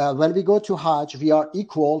when we go to Hajj, we are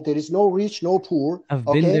equal. There is no rich, no poor. I've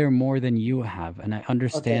been Okay, there more than you have, and I okay.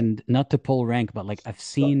 understand not to pull rank, but like I've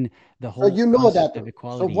So, seen the so whole you know that. concept of So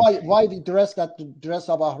equality. why we dress that dress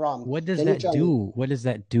of Ahram? What does Can you that tell me? do? What does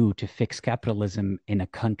that do to fix capitalism in a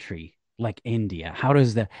country like India? How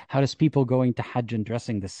does people going to Hajj and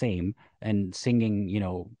dressing the same and singing,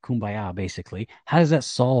 Kumbaya basically, how does that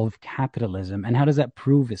solve capitalism and how does that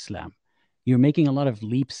prove Islam? You're making a lot of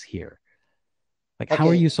leaps here. Like, how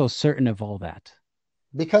are Okay, you so certain of all that?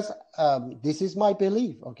 because this is my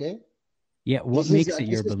belief. Okay, Yeah, what makes it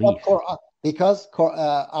this your is what belief? Quran, because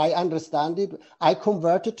I understand it. I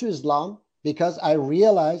converted to Islam because I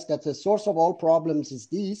realized that the source of all problems is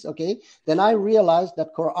this. Okay, then I realized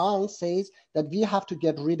that Quran says that we have to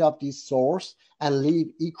get rid of this source and live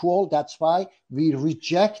equal. That's why we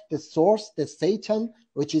reject the source, the Satan,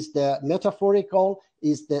 which is the metaphorical,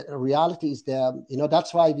 is the reality, is the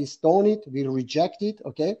That's why we stone it, we reject it.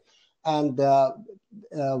 Okay, and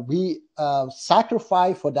we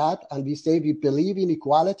sacrifice for that, and we say we believe in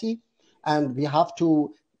equality, and we have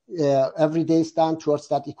to every day stand towards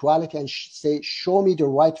that equality and say, show me the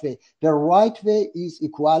right way. The right way is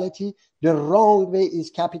equality. The wrong way is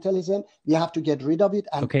capitalism. We have to get rid of it.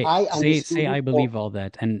 And Okay, I say understood it. I believe all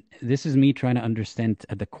that, and this is me trying to understand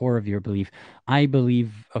at the core of your belief. I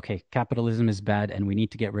believe, okay, capitalism is bad and we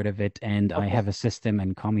need to get rid of it, and I Okay, have a system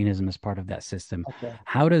and communism is part of that system. okay,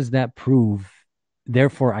 How does that prove,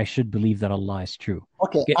 therefore I should believe that Allah is true?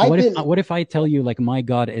 okay. Okay, I believe. what if I tell you like my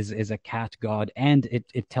God is a cat God and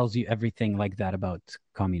it tells you everything like that about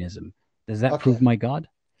communism? Does that Okay, prove my God?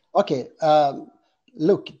 okay.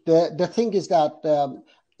 Look, the thing is that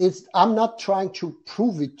I'm not trying to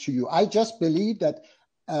prove it to you. I just believe that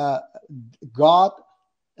uh, God,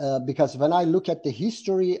 because when I look at the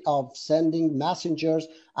history of sending messengers,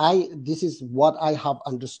 I this is what I have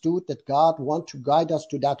understood, that God want to guide us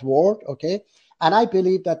to that word. Okay, and I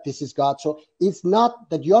believe that this is God. So it's not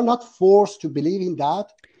that you're not forced to believe in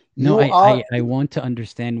that. No, You are. I want to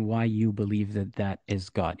understand why you believe that that is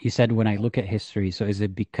God. You said when I look at history, so is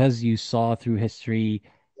it because you saw through history,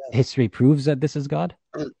 Yes. history proves that this is God?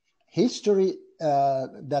 History,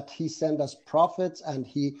 that he sent us prophets and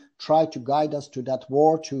he tried to guide us to that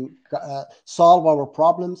war to solve our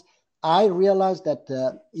problems. I realized that,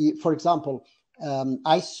 for example,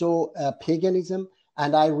 I saw paganism,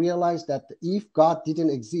 and I realized that if God didn't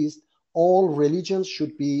exist, all religions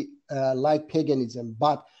should be like paganism.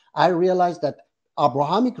 But I realized that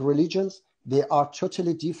Abrahamic religions, they are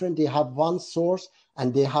totally different. They have one source,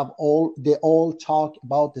 and they all talk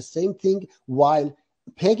about the same thing, while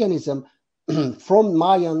paganism, from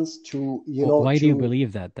Mayans to Why do you to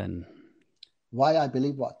believe that then? why I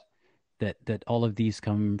believe what? That all of these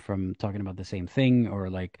come from talking about the same thing, or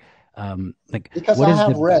like Because what I is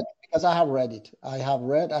have the read, because I have read it. I have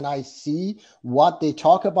read and I see what they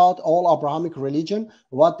talk about, all Abrahamic religion,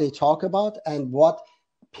 what they talk about, and what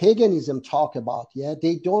paganism talk about. Yeah,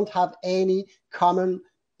 they don't have any common,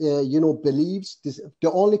 beliefs.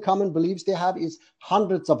 The only common beliefs they have is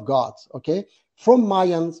hundreds of gods. Okay, from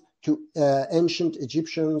Mayans to ancient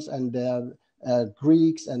Egyptians and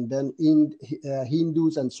Greeks, and then in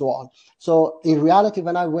Hindus and so on. So in reality,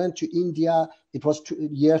 when I went to India, it was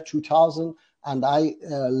year 2000, and I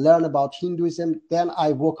learned about Hinduism. Then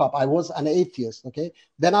I woke up. I was an atheist. Okay.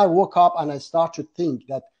 Then I woke up and I start to think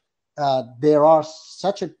that there are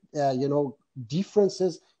such a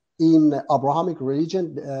differences in Abrahamic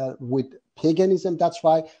religion with paganism. That's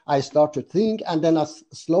why I start to think, and then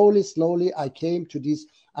slowly I came to this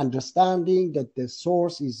understanding that the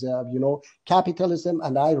source is capitalism,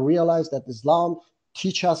 and I realized that Islam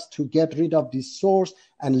teach us to get rid of this source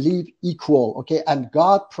and live equal. Okay, and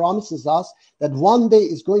God promises us that one day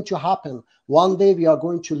is going to happen. One day we are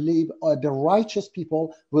going to live, the righteous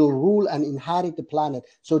people will rule and inherit the planet,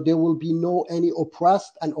 so there will be no any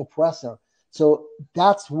oppressed and oppressor. So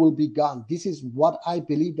that will be gone. This is what I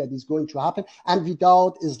believe that is going to happen, and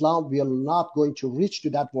without Islam we are not going to reach to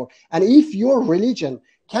that world. And if your religion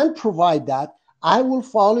can provide that, I will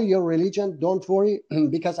follow your religion. Don't worry,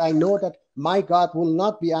 because I know that my God will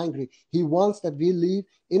not be angry. He wants that we live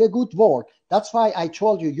in a good world. That's why I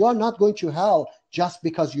told you, you're not going to hell just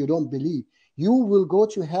because you don't believe. You will go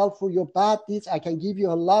to hell for your bad deeds. I can give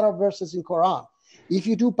you a lot of verses in Quran. If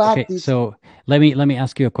you do bad Okay, deeds, so let me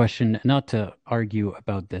ask you a question, not to argue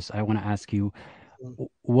about this. I want to ask you,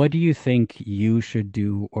 what do you think you should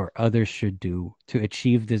do or others should do to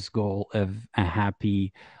achieve this goal of a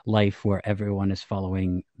happy life where everyone is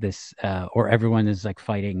following this, or everyone is like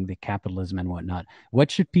fighting the capitalism and whatnot?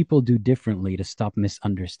 What should people do differently to stop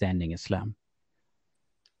misunderstanding Islam?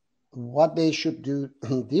 what they should do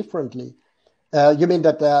differently. You mean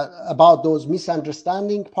that about those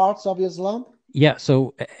misunderstanding parts of Islam? Yeah,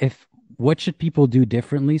 so if what should people do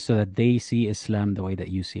differently so that they see Islam the way that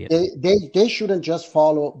you see it? They shouldn't just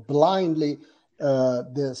follow blindly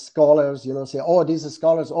the scholars, say, oh, these are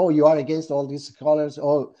scholars, oh, you are against all these scholars,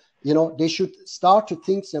 oh, they should start to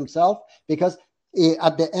think themselves, because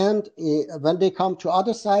at the end, when they come to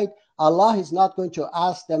other side, Allah is not going to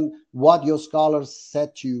ask them what your scholars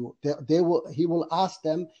said to you. He will ask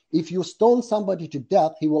them, if you stone somebody to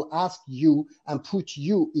death, he will ask you and put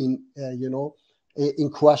you in, in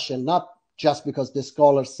question, not just because the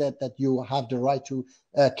scholar said that you have the right to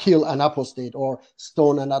kill an apostate or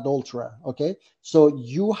stone an adulterer. Okay, so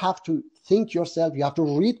you have to think yourself. You have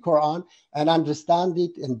to read Quran and understand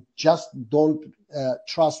it, and just don't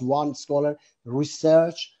trust one scholar.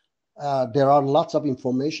 Research. There are lots of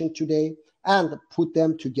information today, and put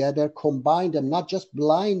them together, combine them, not just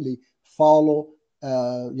blindly follow.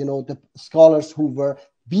 The scholars who were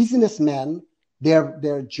businessmen.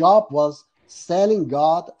 Their job was selling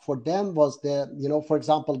God. For them was for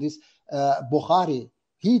example, this Bukhari.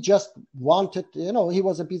 He just wanted, he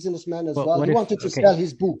was a businessman as But well. what He if, wanted to okay, sell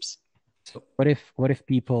his books. so what if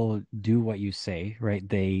people do what you say, right?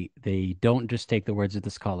 They don't just take the words of the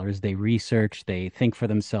scholars, they research, they think for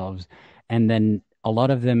themselves, and then a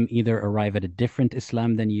lot of them either arrive at a different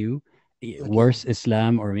Islam than you, Okay, worse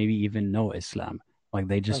Islam, or maybe even no Islam. Like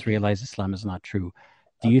they just okay, realize Islam is not true.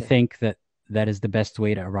 Do you okay. think that that is the best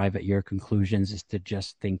way to arrive at your conclusions is to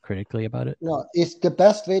just think critically about it? No, it's the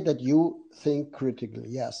best way that you think critically.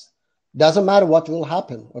 Yes, doesn't matter what will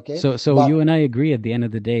happen. Okay, So but you and I agree at the end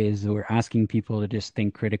of the day is we're asking people to just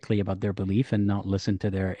think critically about their belief and not listen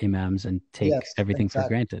to their imams and take yes, everything for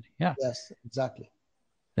exactly. granted. Yeah. Yes, exactly.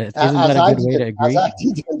 Isn't that As a I good way didn't, to agree?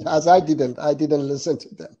 I didn't listen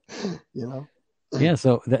to them. You know. Yeah,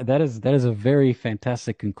 so that is a very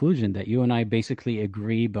fantastic conclusion that you and I basically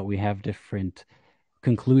agree, but we have different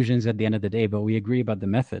conclusions at the end of the day, but we agree about the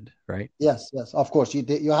method, right? Yes, yes, of course.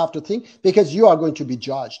 You have to think, because you are going to be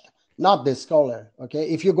judged, not the scholar. Okay,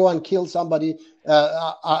 if you go and kill somebody,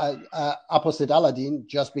 Apostate Aladdin,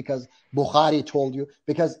 just because Bukhari told you,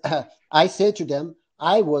 because I say to them,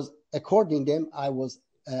 according to them, I was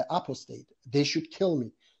apostate. They should kill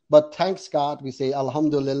me. But thanks God, we say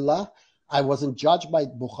Alhamdulillah, I wasn't judged by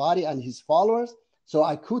Bukhari and his followers, so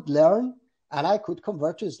I could learn and I could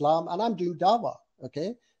convert to Islam, and I'm doing Dawah.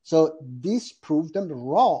 Okay, so this proved them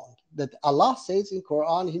wrong. That Allah says in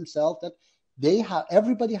Quran Himself that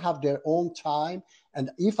everybody have their own time,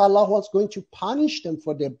 and if Allah was going to punish them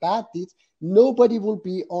for their bad deeds, nobody will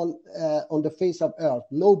be on the face of earth.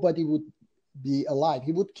 Nobody would be alive.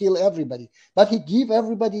 He would kill everybody, but He give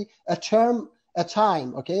everybody a time,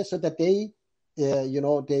 okay, so that they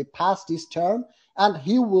pass this term, and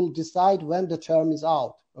He will decide when the term is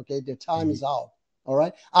out. Okay, the time Mhm. is out. All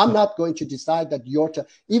right. I'm not going to decide that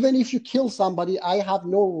even if you kill somebody, I have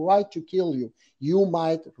no right to kill you. You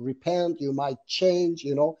might repent, you might change.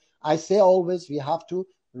 I say always we have to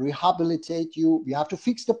rehabilitate you. We have to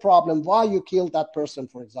fix the problem why you killed that person,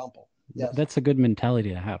 for example. Yes. That's a good mentality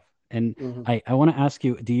to have. And Mhm. I want to ask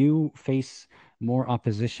you, do you face more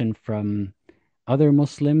opposition from other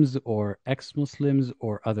Muslims or ex-Muslims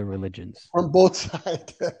or other religions From both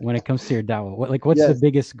sides. when it comes to your da'wah? What's the Yes.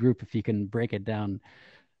 biggest group if you can break it down?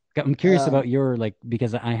 I'm curious Um, about your like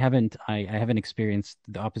because I haven't experienced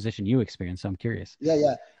the opposition you experienced, so I'm curious. yeah,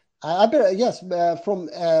 yeah. Yes, from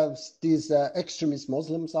these extremist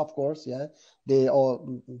Muslims, of course. Yeah,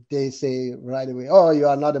 they say right away, "Oh, you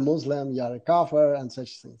are not a Muslim, you are a kafir," and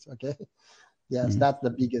such things. Okay, yes, Mhm. that's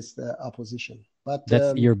the biggest opposition. But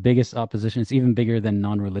That's your biggest opposition. It's even bigger than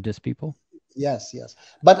non-religious people. yes, yes.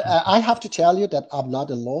 But Okay. I have to tell you that I'm not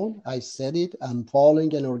alone. I said it. I'm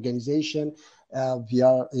following an organization. We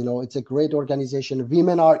are, it's a great organization.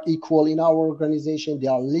 Women are equal in our organization. They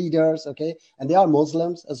are leaders, okay, and they are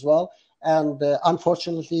Muslims as well. And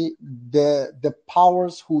unfortunately, the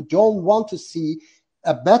powers who don't want to see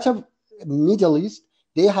a better Middle East,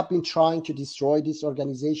 they have been trying to destroy this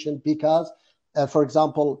organization because, for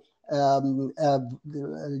example,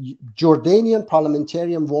 Jordanian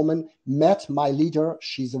parliamentarian woman met my leader.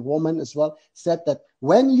 She's a woman as well. Said that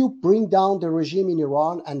when you bring down the regime in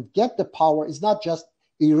Iran and get the power, it's not just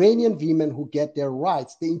Iranian women who get their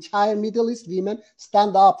rights. The entire Middle East women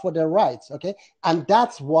stand up for their rights. Okay, and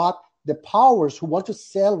that's what the powers who want to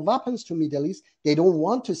sell weapons to Middle East, they don't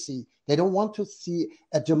want to see. They don't want to see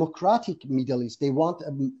a democratic Middle East. They want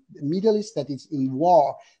a Middle East that is in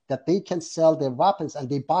war, that they can sell their weapons and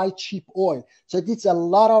they buy cheap oil. So it's a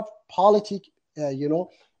lot of politic,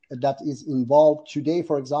 that is involved today.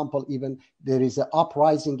 For example, even there is an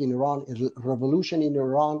uprising in Iran, a revolution in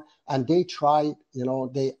Iran, and they try,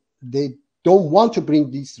 they don't want to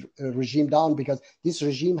bring this regime down because this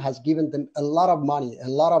regime has given them a lot of money, a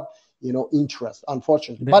lot of interest,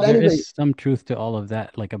 unfortunately. But There anyway, is some truth to all of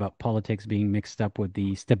that, like about politics being mixed up with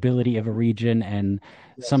the stability of a region, and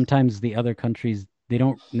yes, sometimes the other countries, they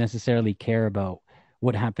don't necessarily care about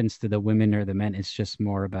what happens to the women or the men. It's just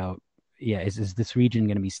more about, yeah, is this region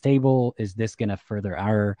going to be stable? Is this going to further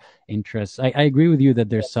our interests? I agree with you that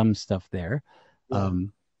there's some stuff there. yeah,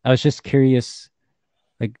 Um, I was just curious,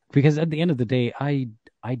 like, because at the end of the day,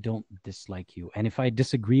 I don't dislike you. And if I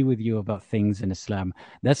disagree with you about things in Islam,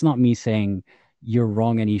 that's not me saying you're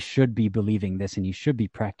wrong and you should be believing this and you should be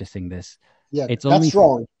practicing this. yeah, It's only that's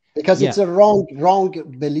wrong because yeah, it's a wrong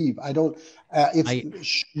belief. I don't. It's I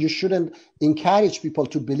you shouldn't encourage people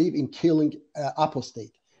to believe in killing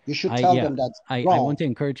apostate. You should I tell yeah, them that's I wrong. want to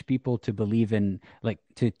encourage people to believe in, like,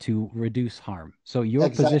 to reduce harm. So your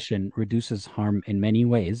Exactly. position reduces harm in many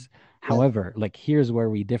ways. Yeah. However, like, here's where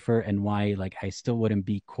we differ and why, like, I still wouldn't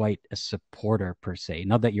be quite a supporter per se.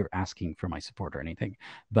 Not that you're asking for my support or anything,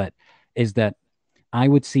 but is that I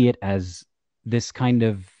would see it as this kind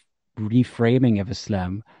of reframing of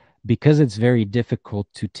Islam, because it's very difficult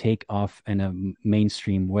to take off in a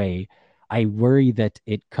mainstream way. I worry that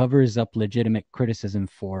it covers up legitimate criticism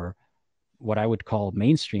for what I would call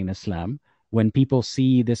mainstream Islam. When people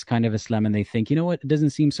see this kind of Islam and they think, you know what, it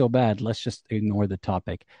doesn't seem so bad, let's just ignore the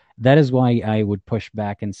topic. That is why I would push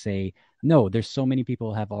back and say, no, there's so many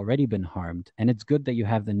people have already been harmed. And it's good that you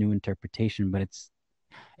have the new interpretation, but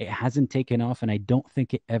it hasn't taken off, and I don't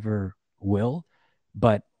think it ever will.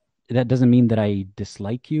 But that doesn't mean that I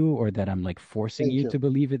dislike you or that I'm like forcing Thank you you. to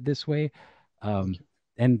believe it this way. Thank Um, you.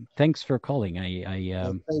 and thanks for calling.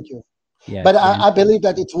 Thank you. Yeah, But it's been I important. believe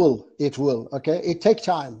that it will. It will. Okay. It take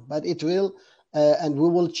time, but it will, and we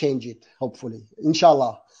will change it. Hopefully,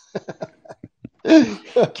 inshallah. Yeah,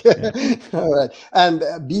 Okay. All right. And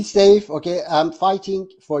be safe. Okay. I'm fighting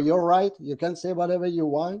for your right. You can say whatever you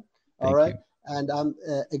want. All thank right. you. And I'm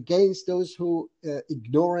against those who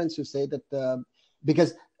ignorance who say that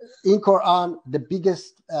because in Quran the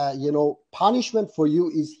biggest punishment for you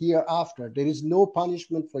is hereafter. There is no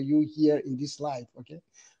punishment for you here in this life. Okay.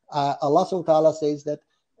 Allah subhanahu wa ta'ala says that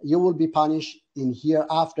you will be punished in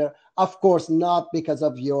hereafter. Of course, not because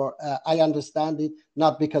of your, I understand it,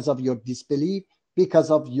 not because of your disbelief,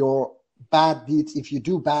 because of your bad deeds. If you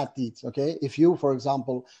do bad deeds, okay, if you, for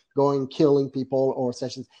example, going killing people or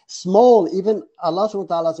sessions, small, even Allah subhanahu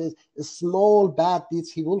wa ta'ala says, small bad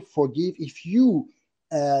deeds, He will forgive if you,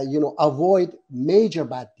 avoid major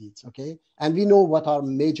bad deeds, okay? And we know what are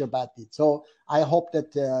major bad deeds. So I hope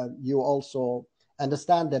that you also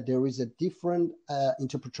understand that there is a different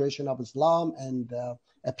interpretation of Islam and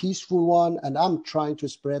a peaceful one, and I'm trying to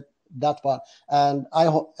spread that one. And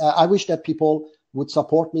I wish that people would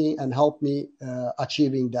support me and help me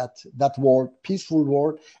achieving that world, peaceful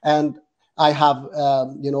world. And I have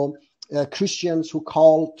Christians who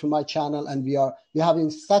call to my channel, and we're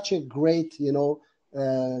having such a great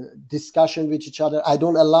discussion with each other. I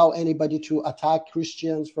don't allow anybody to attack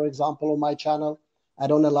Christians, for example, on my channel. I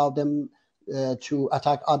don't allow them to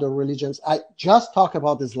attack other religions. I just talk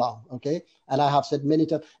about Islam, okay? And I have said many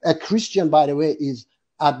times, a Christian, by the way, is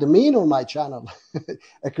admin on my channel,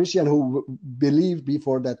 a Christian who believed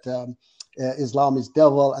before that Islam is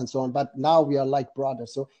devil and so on. But now we are like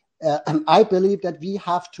brothers. So I believe that we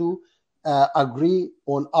have to agree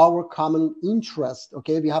on our common interest.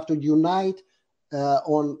 Okay, we have to unite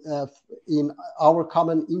on in our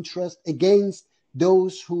common interest against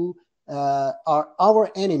those who are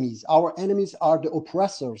our enemies. Our enemies are the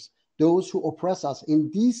oppressors, those who oppress us.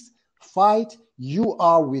 In this fight, you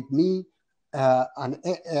are with me,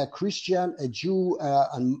 a Christian, a Jew,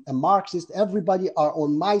 a Marxist. Everybody are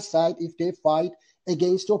on my side if they fight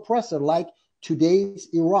against the oppressor, like today's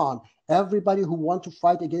Iran. Everybody who want to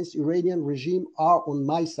fight against Iranian regime are on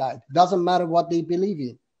my side. Doesn't matter what they believe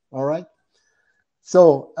in. All right.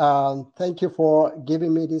 So thank you for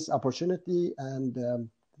giving me this opportunity, and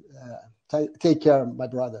take care, my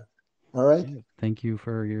brother. All right. Yeah, thank you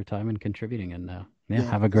for your time and contributing, and yeah, Yeah.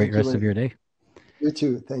 have a great Thank you rest very of much. your day. You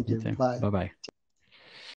too. Thank You you. too. Bye. Bye bye.